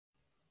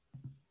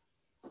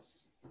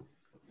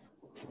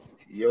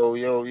Yo,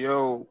 yo,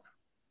 yo.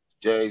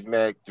 Jay's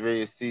Mac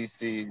 3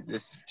 CC.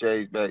 This is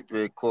Jay's Mac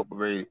 3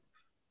 Incorporated.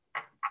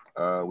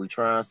 We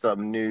trying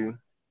something new.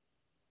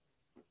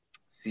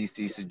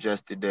 CC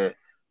suggested that,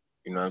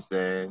 you know what I'm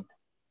saying?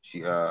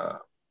 She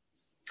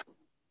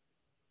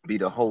be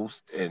the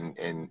host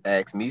and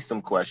ask me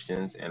some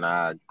questions and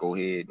I go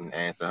ahead and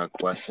answer her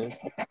questions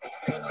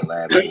and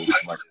elaborate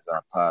as much as I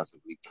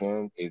possibly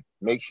can.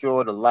 Make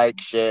sure to like,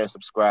 share, and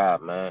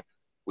subscribe, man.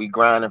 We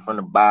grinding from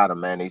the bottom,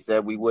 man. They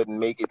said we wouldn't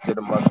make it to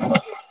the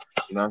motherfucker.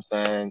 You know what I'm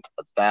saying?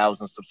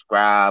 1,000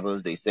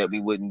 subscribers. They said we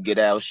wouldn't get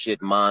our shit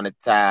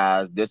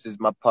monetized. This is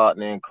my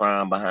partner in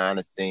crime behind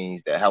the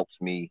scenes that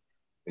helps me,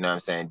 you know what I'm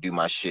saying, do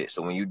my shit.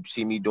 So when you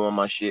see me doing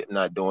my shit, I'm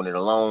not doing it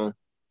alone.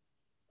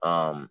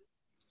 Um,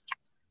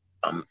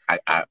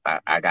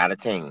 I got a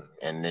team,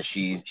 and then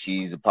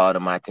she's a part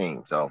of my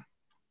team. So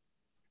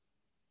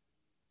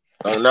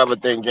don't never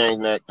think James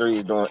Mac 3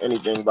 is doing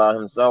anything by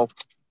himself.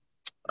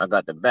 I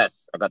got the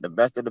best. I got the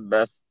best of the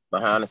best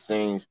behind the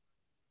scenes.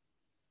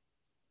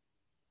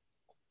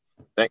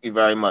 Thank you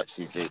very much,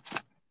 CC.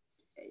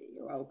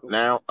 You're welcome.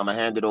 Now I'm gonna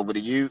hand it over to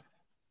you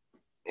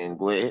and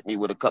go ahead hit me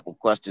with a couple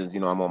questions. You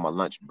know, I'm on my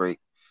lunch break.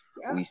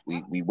 Yeah.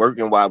 We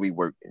working while we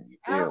working. You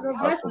feel me?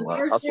 That's the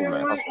first Hustle, thing I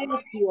man, want hustle. to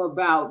ask you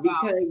about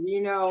because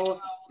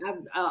I've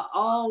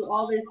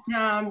all this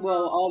time,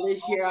 well, all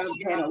this year, I've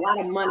had a lot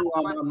of money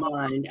on my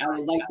mind. I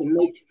would like to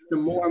make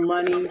some more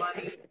money,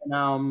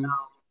 and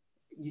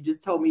you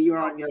just told me you're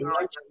on your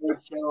lunch break,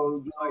 so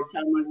you want to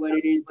tell me what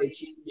it is that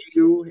you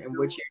do and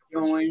what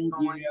you're doing,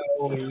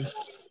 and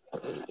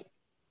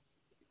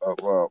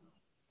Well,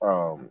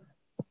 um,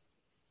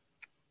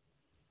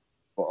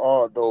 for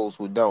all those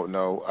who don't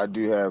know, I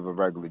do have a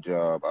regular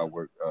job. I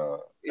work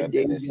your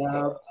day in this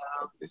job.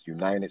 this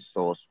United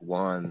Source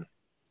One.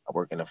 I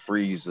work in a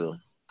freezer.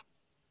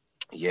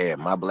 Yeah,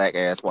 my black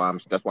ass.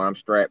 That's why I'm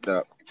strapped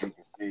up. You can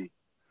see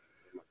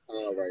my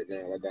car right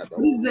now. I got the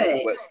Who's whole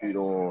that? sweatsuit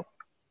on.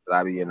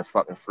 I be in the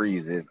fucking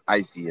freezer. It's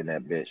icy in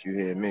that bitch. You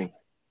hear me?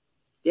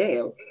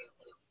 Damn.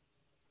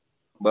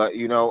 But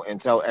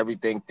until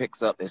everything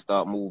picks up and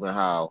start moving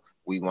how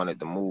we want it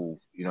to move,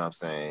 you know what I'm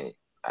saying?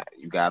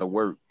 You gotta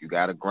work, you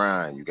gotta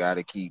grind, you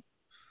gotta keep,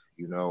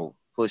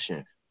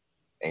 pushing.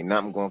 Ain't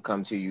nothing gonna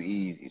come to you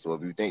easy. So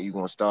if you think you're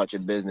gonna start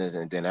your business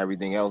and then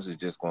everything else is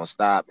just gonna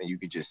stop and you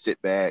can just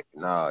sit back,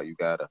 nah, you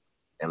gotta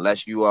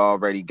unless you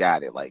already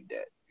got it like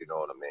that. You know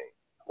what I mean?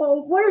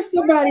 Well, what if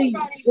somebody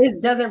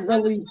doesn't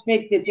really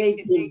think that they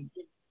can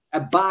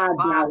abide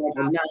by like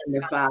a 9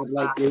 to 5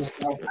 like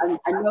yourself?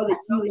 I know that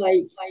you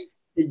like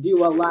to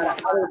do a lot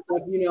of other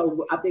stuff.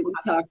 I think we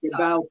talked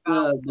about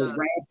the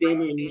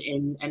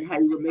rapping and how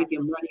you were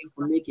making money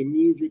from making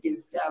music and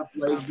stuff.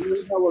 Like, do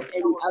you know of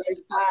any other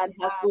side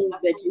hustles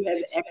that you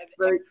have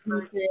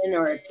expertise in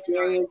or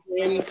experience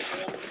in,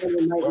 and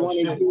you might Well, want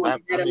to shit. do I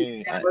instead of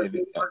mean,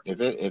 working?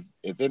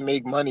 if it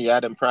make money, I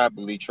done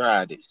probably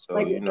tried it. So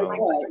Like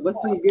what?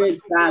 What's some good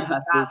side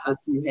hustles that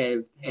you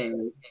have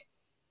had?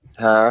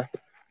 huh?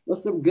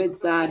 What's some good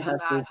side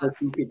hustles that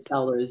you could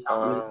tell us?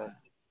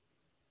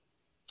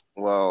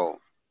 Well,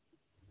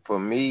 for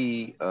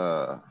me,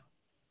 I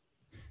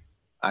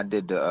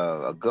did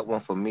a good one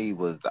for me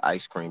was the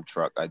ice cream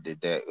truck. I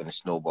did that in a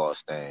snowball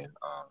stand.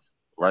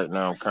 Right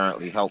now, I'm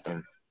currently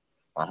helping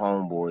my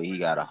homeboy. He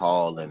got a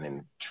hauling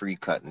and tree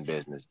cutting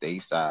business. They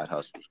side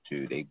hustles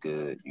too. They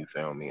good. You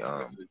feel me?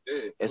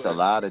 It's a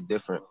lot of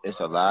different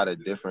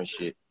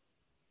shit.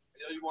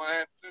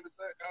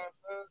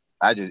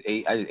 I just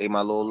ate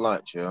my little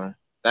lunch, yo.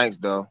 Thanks,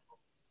 though.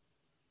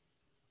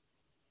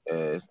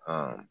 Is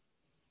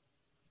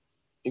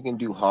you can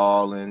do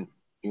hauling.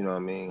 You know what I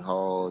mean?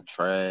 Haul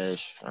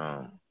trash.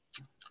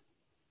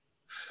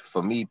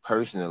 For me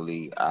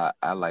personally,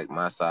 I like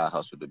my side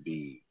hustle to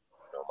be,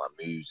 my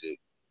music.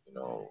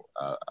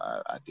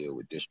 I deal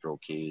with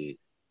DistroKid.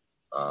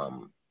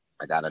 Um,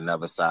 I got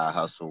another side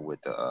hustle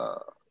with the,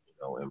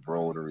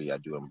 embroidery. I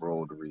do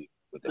embroidery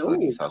with the Oh,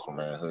 hoodies, hustle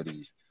man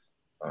hoodies.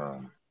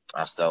 Um,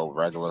 I sell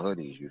regular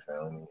hoodies. You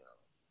feel me?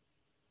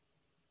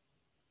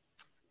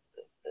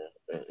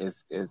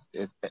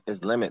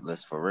 It's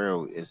limitless for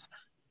real. It's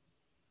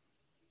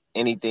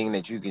anything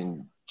that you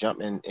can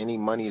jump in, any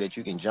money that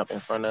you can jump in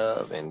front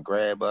of and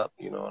grab up.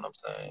 You know what I'm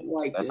saying?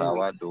 like That's how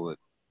that. I do it.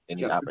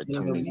 Any Jump in front of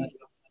opportunity everybody.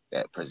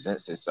 that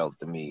presents itself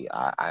to me,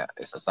 I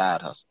it's a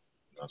side hustle.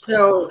 You know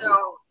what I'm saying?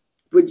 So,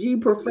 would you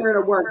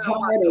prefer to work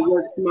hard or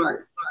work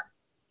smart?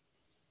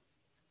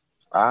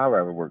 I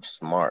rather work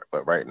smart,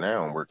 but right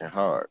now I'm working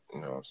hard. You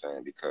know what I'm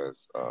saying?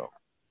 Because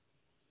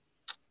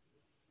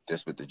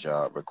just what the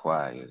job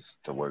requires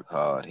to work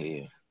hard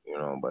here.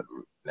 But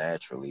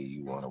naturally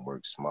you want to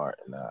work smart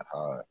and not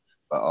hard.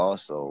 But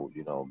also,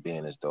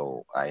 being as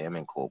though I am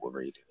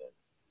incorporated and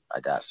I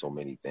got so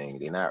many things.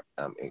 They're not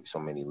so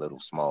many little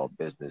small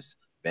business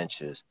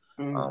ventures.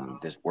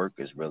 Mm, This work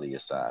is really a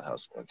side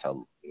hustle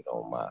until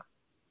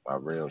my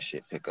real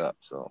shit pick up.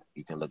 So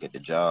you can look at the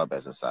job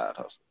as a side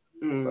hustle.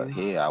 But mm.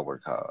 here I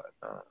work hard.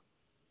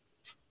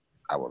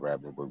 I would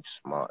rather work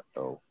smart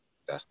though.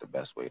 That's the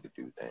best way to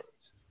do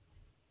things.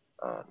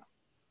 Um,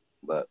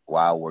 But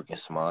while working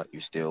smart, you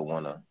still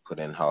want to put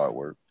in hard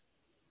work.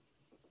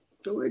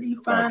 So where do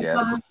you I find guess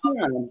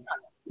time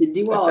to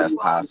do if all that's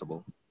this?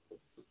 possible.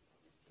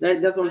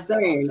 That's what I'm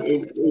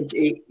saying.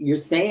 You're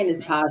saying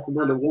it's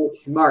possible to work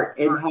smart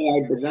and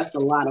hard, but that's a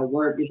lot of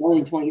work. It's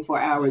only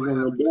 24 hours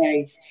in the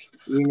day,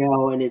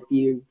 and if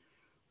you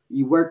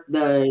work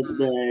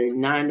the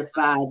 9 to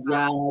 5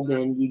 job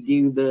and you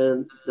do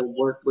the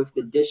work with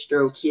the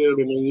distro kid,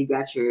 and then you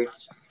got your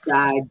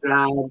side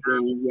jobs,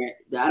 and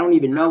I don't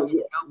even know.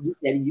 You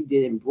said you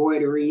did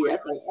embroidery.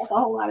 That's a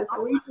whole lot of stuff.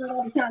 Where you find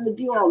all the time to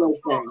do all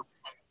those things?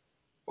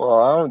 Well,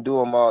 I don't do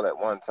them all at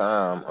one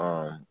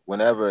time.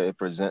 Whenever it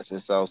presents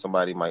itself,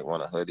 somebody might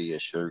want a hoodie, a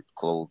shirt,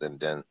 clothing,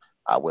 then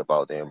I whip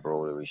out the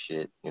embroidery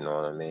shit. You know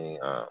what I mean?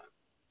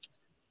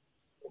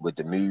 With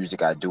the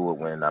music, I do it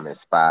when I'm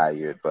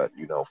inspired. But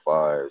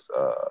far as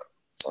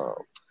um,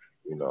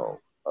 you know,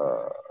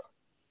 uh,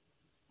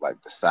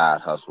 like the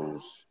side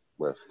hustles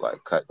with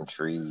like cutting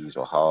trees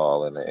or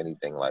hauling or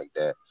anything like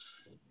that.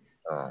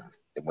 Um,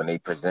 when they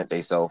present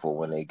themselves or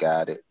when they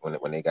got it,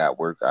 when they got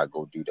work, I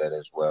go do that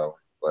as well.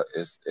 But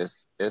it's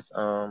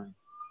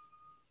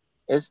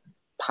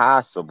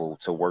possible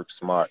to work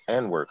smart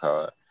and work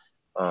hard.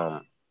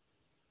 Um,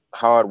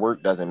 Hard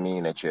work doesn't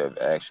mean that you have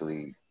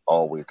actually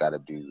always got to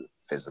do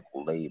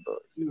physical labor.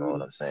 You know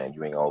what Mhm. I'm saying?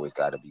 You ain't always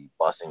got to be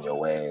busting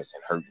your ass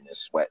and hurting and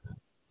sweating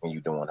when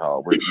you're doing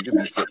hard work. You could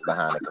be sitting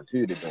behind a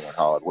computer doing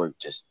hard work,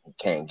 just you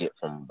can't get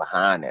from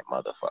behind that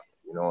motherfucker.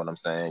 You know what I'm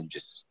saying? You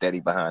just steady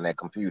behind that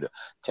computer,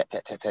 tat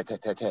tat tat tat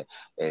tat tat tat,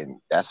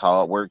 and that's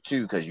hard work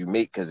too,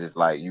 because it's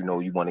like you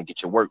want to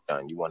get your work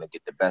done, you want to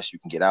get the best you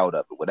can get out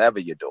of it, whatever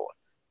you're doing.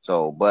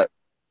 So, but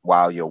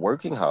while you're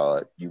working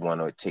hard, you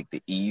want to take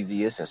the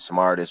easiest and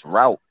smartest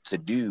route to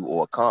do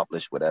or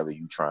accomplish whatever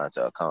you're trying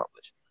to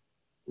accomplish.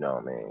 You know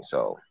what I mean?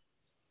 So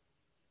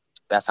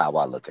that's how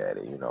I look at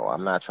it.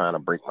 I'm not trying to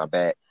break my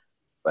back,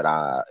 but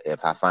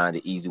if I find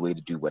the easy way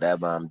to do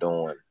whatever I'm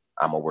doing,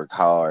 I'm gonna work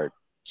hard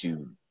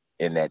to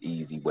in that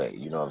easy way.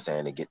 You know what I'm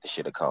saying? To get the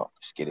shit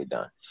accomplished, get it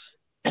done.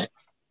 You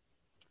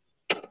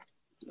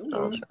know what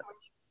I'm Okay. saying?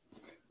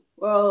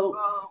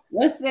 Well,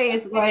 let's say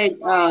it's like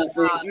an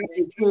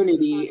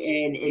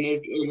opportunity, and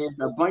it's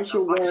a bunch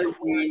of work,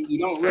 and you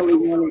don't really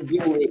want to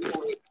do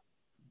it.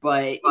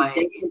 But is there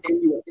something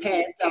you would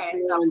pass up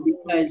on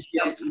because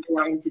you're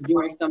more into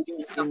doing something,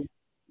 a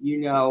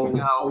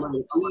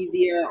little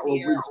easier, or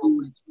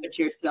would you put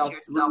yourself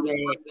through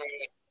that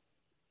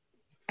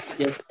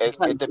just It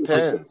because it's an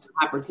depends.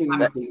 opportunity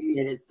That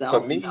in for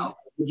itself? me,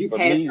 Would you for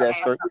pass me, up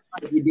that's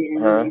if you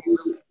didn't huh? really need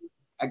it?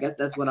 I guess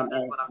that's what I'm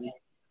asking.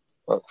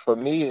 But for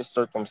me, it's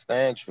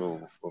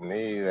circumstantial. For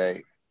me,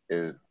 like,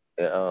 is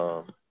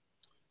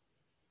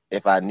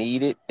if I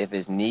need it, if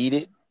it's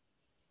needed,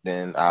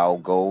 then I'll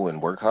go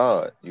and work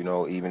hard,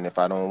 even if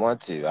I don't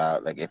want to.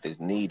 Like if it's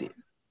needed.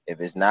 If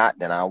it's not,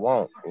 then I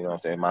won't. You know what I'm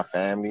saying? My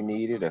family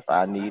need it. If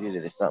I need it,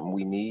 if it's something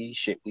we need,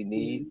 shit we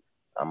need,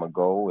 I'm gonna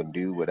go and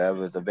do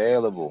whatever's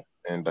available.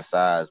 And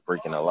besides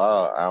breaking the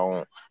law, I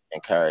don't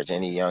encourage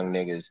any young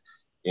niggas,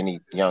 any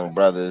young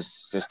brothers,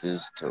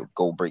 sisters to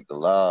go break the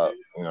law.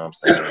 You know what I'm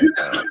saying?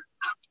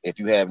 If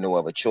you have no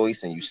other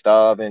choice and you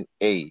starving,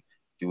 hey,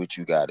 do what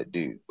you got to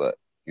do. But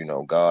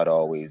God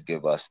always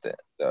give us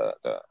the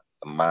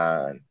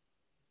mind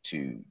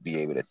to be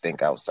able to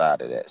think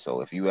outside of that.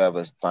 So if you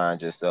ever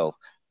find yourself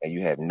and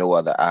you have no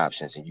other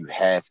options and you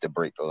have to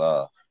break the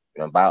law,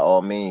 by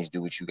all means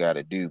do what you got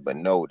to do, but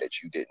know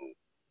that you didn't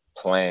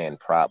plan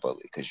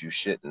properly because you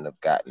shouldn't have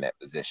gotten that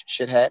position.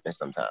 Shit happens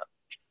sometimes.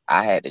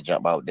 I had to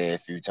jump out there a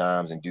few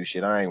times and do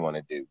shit I ain't want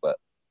to do, but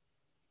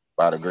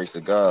by the grace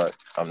of God,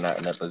 I'm not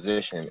in that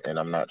position and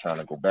I'm not trying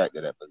to go back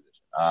to that position.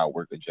 I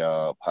work a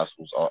job,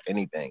 hustles, or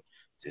anything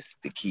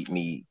just to keep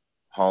me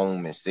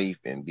home and safe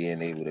and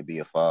being able to be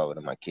a father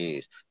to my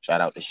kids.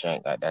 Shout out to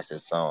Shank, like that's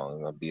his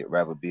song.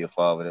 Rather be a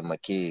father than my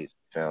kids.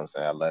 You feel what I'm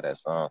saying? I love that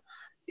song,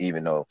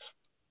 even though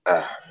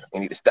we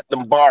need to step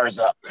them bars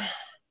up.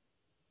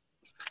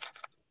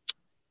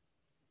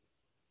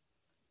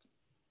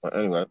 But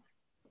anyway,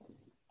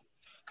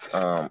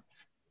 um,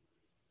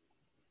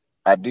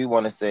 I do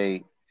want to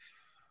say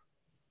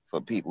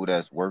for people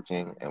that's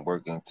working and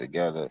working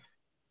together,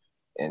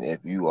 and if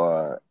you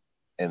are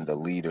in the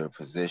leader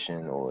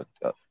position or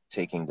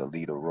taking the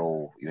leader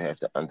role, you have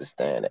to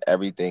understand that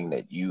everything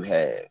that you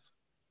had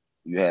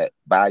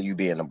by you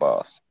being a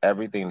boss,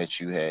 everything that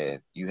you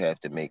have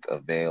to make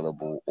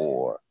available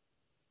or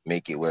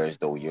make it where as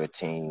though your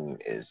team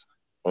is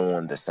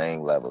on the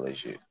same level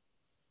as you.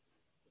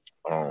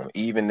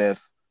 Even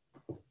if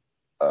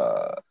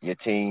your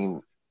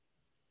team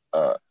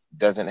uh,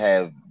 doesn't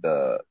have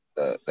the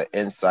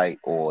insight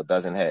or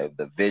doesn't have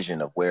the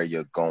vision of where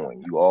you're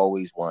going, you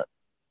always want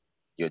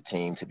your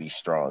team to be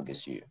strong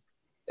as you.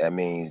 That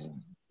means,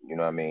 what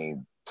I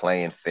mean,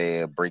 playing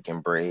fair,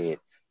 breaking bread.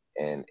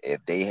 And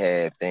if they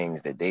have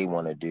things that they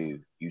want to do,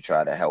 you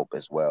try to help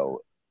as well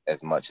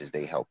as much as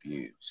they help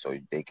you so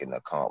they can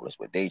accomplish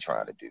what they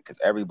trying to do. Because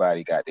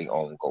everybody got their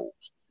own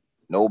goals.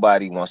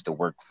 Nobody wants to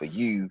work for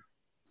you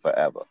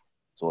forever.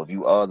 So if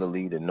you are the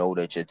leader, know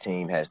that your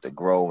team has to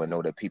grow and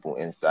know that people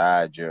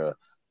inside your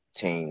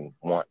team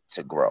want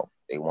to grow.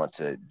 They want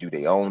to do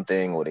their own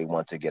thing or they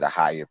want to get a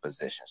higher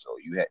position. So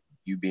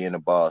you being the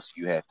boss,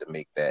 you have to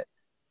make that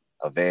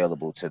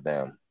available to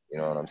them. You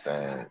know what I'm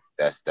saying?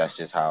 That's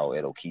just how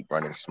it'll keep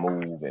running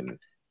smooth and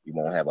you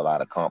won't have a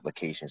lot of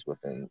complications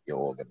within your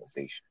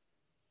organization.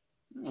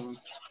 Oh.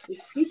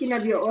 Speaking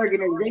of your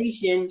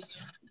organization,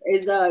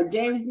 is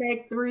James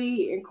Mac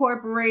 3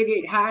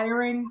 Incorporated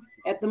hiring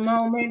at the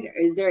moment?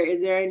 Is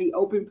there any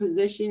open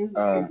positions?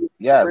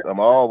 Yes,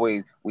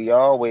 we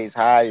always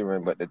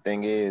hiring, but the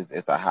thing is,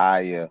 it's a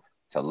hire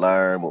to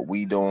learn what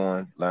we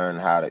doing, learn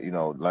how to,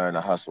 learn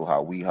to hustle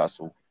how we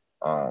hustle.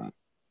 Um,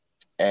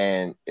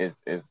 and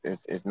it's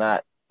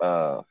not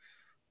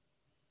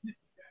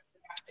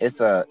it's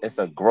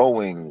a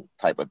growing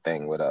type of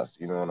thing with us.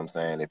 You know what I'm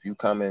saying? If you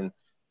come in,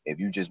 if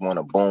you just want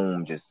to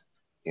boom, just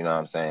what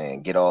I'm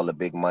saying, get all the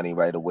big money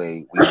right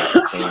away. We not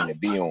the team to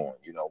be on.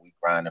 We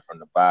grinding from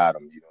the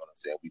bottom. You know what I'm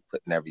saying? We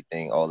putting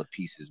everything, all the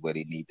pieces where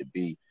they need to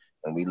be,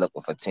 and we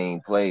looking for team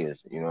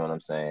players. You know what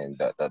I'm saying?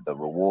 The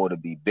reward will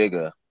be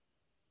bigger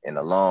in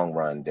the long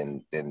run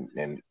than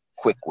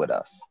quick with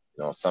us.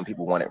 Some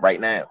people want it right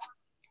now.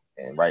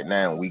 And right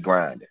now we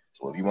grind it.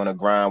 So if you want to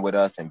grind with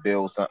us and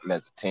build something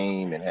as a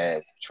team and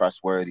have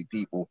trustworthy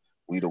people,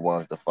 we the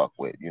ones to fuck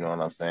with. You know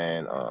what I'm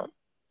saying?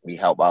 We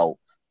help out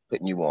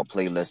putting you on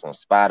playlists on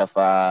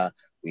Spotify.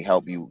 We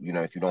help you,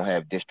 if you don't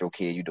have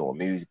DistroKid, you doing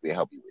music, we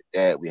help you with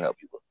that. We help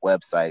you with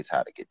websites,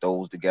 how to get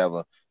those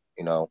together.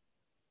 You know,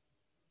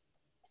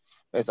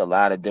 there's a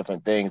lot of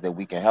different things that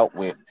we can help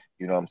with.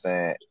 You know what I'm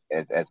saying?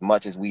 As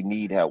much as we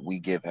need help, we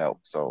give help.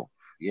 So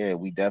yeah,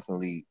 we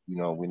definitely,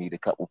 we need a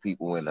couple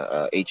people in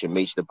the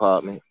HMH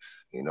department.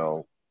 You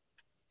know,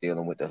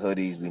 dealing with the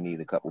hoodies. We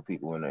need a couple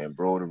people in the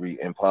embroidery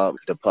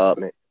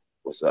department.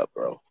 What's up,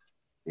 bro?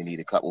 We need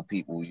a couple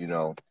people, in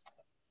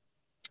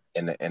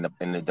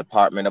the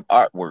department of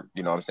artwork.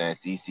 You know what I'm saying?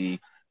 CC,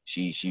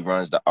 she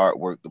runs the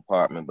artwork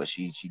department, but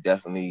she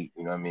definitely,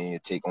 you know what I mean,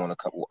 take on a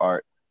couple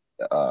art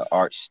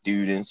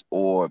students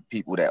or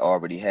people that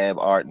already have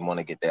art and want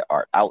to get their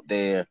art out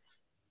there.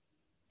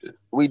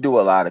 We do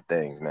a lot of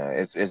things, man.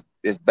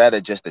 It's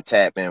better just to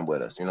tap in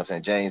with us. You know what I'm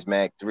saying? James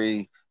Mac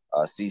 3,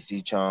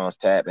 CC Charms,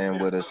 tap in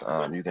with us.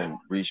 You can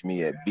reach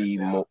me at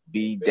b-more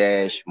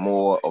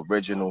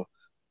original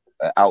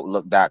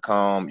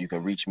outlook.com. You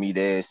can reach me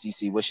there.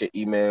 CC, what's your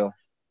email?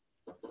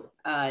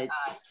 Uh,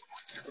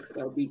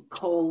 it'll be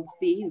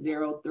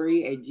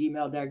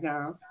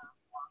colec03@gmail.com.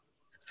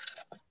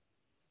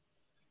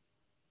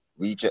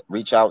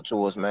 Reach out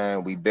to us,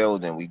 man. We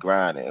building, we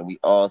grinding, and we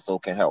also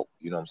can help.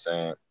 You know what I'm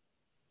saying?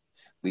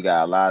 We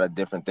got a lot of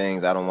different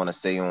things I don't want to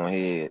say on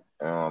here. You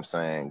know what I'm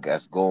saying?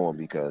 That's going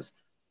because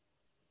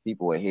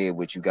people will hear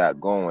what you got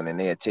going and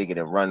they'll take it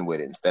and run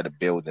with it instead of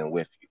building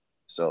with you.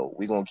 So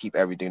we're gonna keep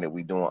everything that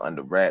we doing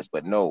under wraps,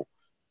 but know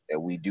that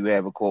we do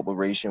have a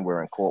corporation.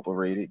 We're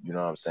incorporated. You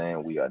know what I'm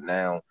saying? We are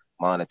now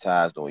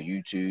monetized on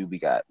YouTube. We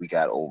got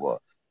over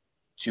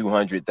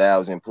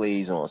 200,000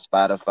 plays on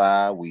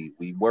Spotify.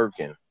 We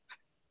working.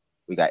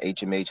 We got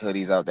HMH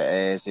hoodies out the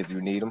ass if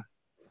you need them.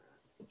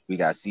 We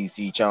got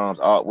CC Charms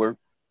artwork.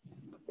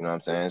 You know what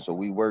I'm saying? So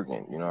we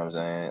working. You know what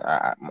I'm saying?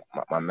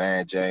 My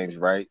man James,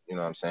 right? You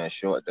know what I'm saying?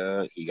 Short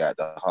Doug. He got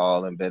the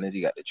hauling business.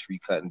 He got the tree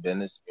cutting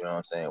business. You know what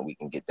I'm saying? We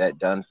can get that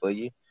done for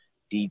you.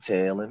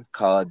 Detailing,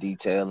 car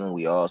detailing.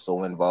 We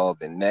also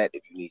involved in that.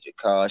 If you need your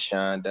car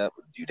shined up,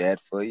 we'll do that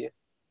for you.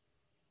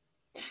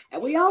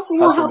 And we also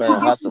will Hustle, help man. you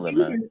get Hustling,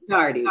 your man. business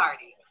started.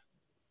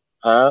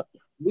 Huh?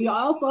 We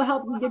also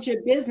help you get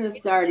your business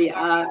started.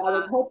 I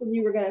was hoping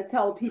you were going to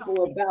tell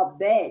people about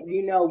that.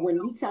 When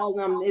you tell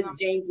them this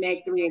James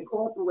Mac 3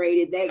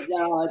 Incorporated, that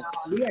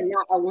we are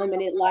not a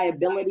limited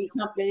liability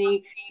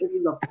company. This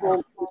is a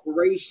full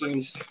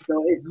corporation.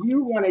 So if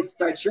you want to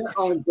start your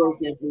own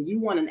business and you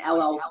want an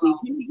LLC,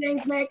 to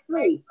James Mac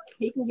 3,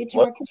 he can get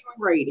you What?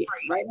 incorporated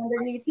right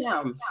underneath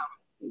him.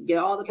 Get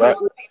all the Right.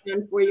 paperwork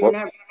done for you What?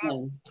 and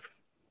everything.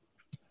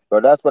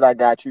 But that's what I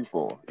got you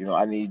for.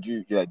 I need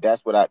you.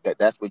 That's what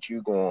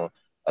you going to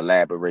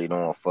elaborate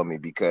on for me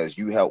because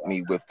you helped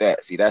me with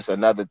that. See, that's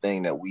another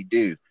thing that we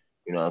do.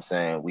 You know what I'm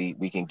saying?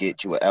 We can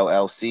get you an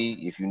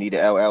LLC if you need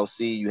an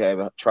LLC. You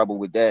have trouble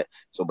with that.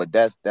 So, but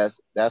that's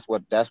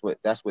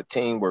what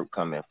teamwork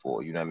coming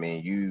for. You know what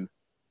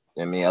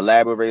I mean?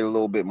 Elaborate a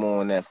little bit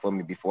more on that for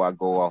me before I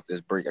go off this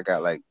break. I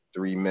got like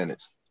 3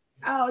 minutes.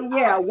 Oh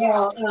yeah,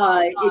 well,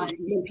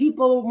 when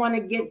people want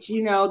to get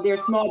their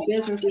small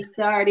businesses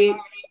started,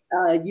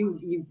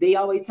 they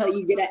always tell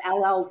you get an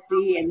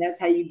LLC, and that's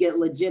how you get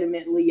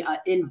legitimately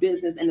in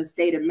business in the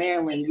state of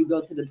Maryland. You go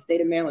to the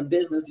state of Maryland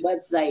business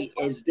website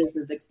as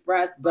Business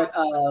Express, but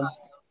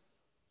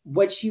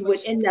what you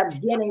would end up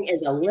getting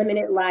is a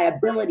limited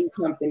liability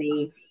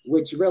company,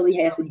 which really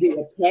has to do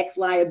with tax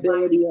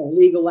liability and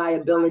legal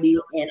liability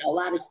and a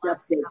lot of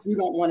stuff that you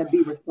don't want to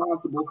be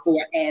responsible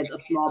for as a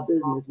small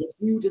business. What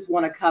you just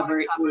want to cover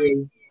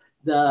is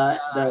the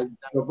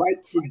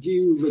right to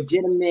do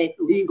legitimate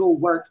legal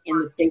work in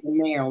the state of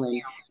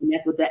Maryland, and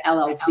that's what the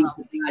LLC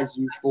provides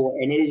you for.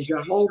 And it is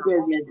your whole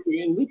business,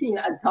 and we can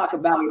talk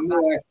about it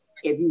more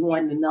if you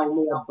want to know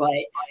more. But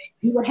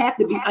you would have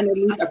to be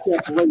underneath a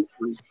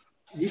corporation.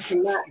 You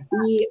cannot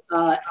be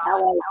a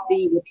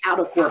LLC without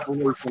a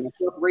corporation. A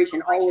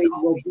corporation always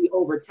will be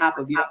over top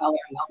of your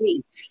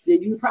LLC. So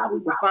you probably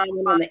will find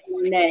one on the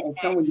internet and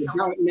someone you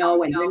don't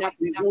know, and they're not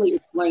going to really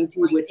explain to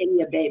you what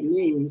any of that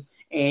means.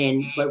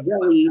 But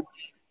really,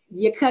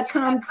 you could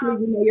come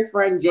to your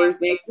friend James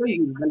Van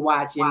Cleese has been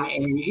watching,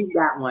 and he's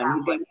got one.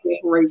 He's got a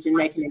corporation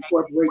that can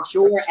incorporate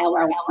your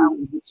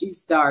LLC that you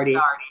started,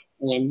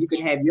 and you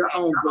can have your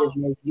own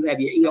business. You have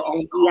your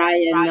own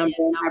EIN number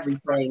and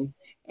everything,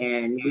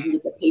 and we can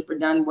get the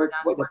paperwork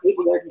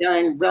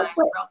done real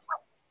quick.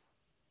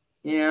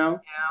 You know?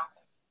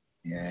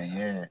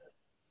 Yeah.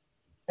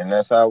 And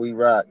that's how we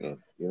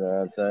rocking. You know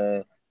what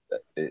I'm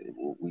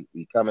saying?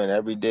 We come in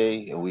every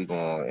day and we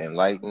gonna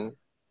enlighten,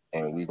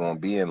 and we gonna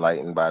be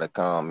enlightened by the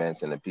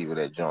comments and the people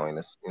that join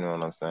us. You know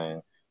what I'm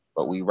saying?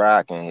 But we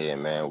rocking here,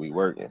 man. We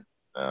working.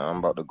 I'm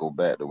about to go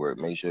back to work.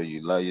 Make sure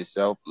you love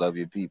yourself, love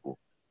your people,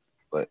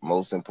 but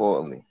most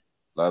importantly,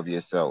 love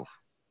yourself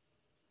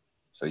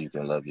so you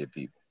can love your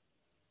people.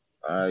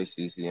 All right,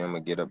 CC, I'm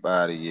gonna get up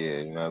out of here.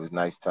 You know, it was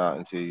nice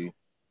talking to you.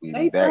 We'll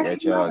be Nice back talking at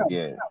to you. y'all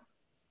again.